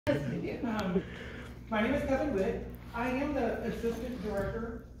My name is Kevin Witt. I am the Assistant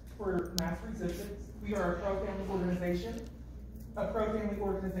Director for Mass Resistance. We are a pro-family organization. A pro-family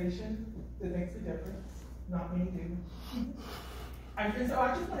organization that makes a difference. Not many do. And so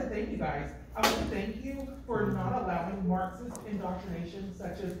I just want to thank you guys. I want to thank you for not allowing Marxist indoctrination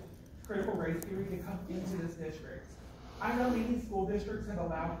such as critical race theory to come into this district. I know many school districts have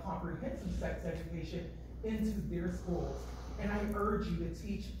allowed comprehensive sex education into their schools, and I urge you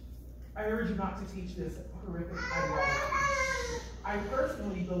not to teach this horrific ideology. I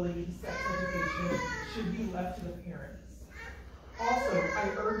personally believe sex education should be left to the parents. Also, I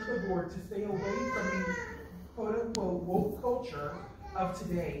urge the board to stay away from the quote-unquote woke culture of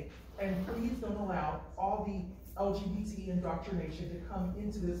today, and please don't allow all the LGBT indoctrination to come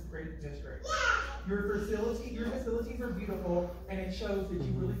into this great district. Your facilities are beautiful, and it shows that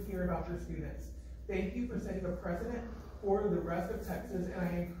you really care about your students. Thank you for setting a precedent for the rest of Texas, and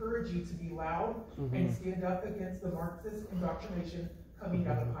I encourage you to be loud and stand up against the Marxist indoctrination coming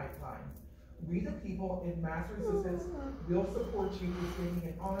down the pipeline. We, the people in Mass Resistance, will support you in standing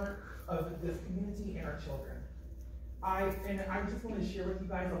in honor of this community and our children. I just want to share with you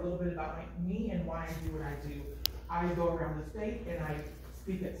guys a little bit about me and why I do what I do. I go around the state and I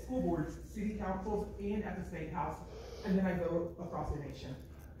speak at school boards, city councils, and at the state house, and then I go across the nation.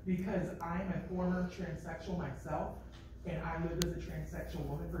 Because I'm a former transsexual myself, and I lived as a transsexual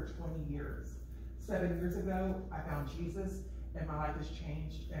woman for 20 years. 7 years ago, I found Jesus, and my life has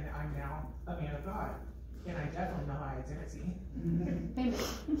changed, and I'm now a man of God. And I definitely know my identity. Amen.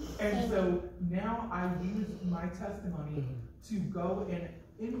 And so now I use my testimony to go and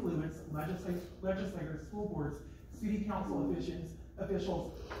influence legislators, school boards, city council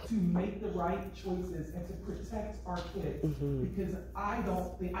officials to make the right choices and to protect our kids. Because I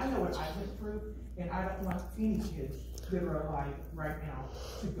know what I went through, and I don't want any kids that are alive right now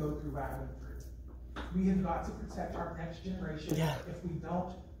to go through what I went through. We have got to protect our next generation. If we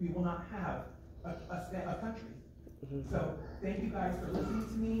don't, we will not have a country. So thank you guys for listening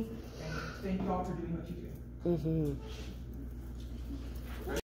to me, and thank you all for doing what you do.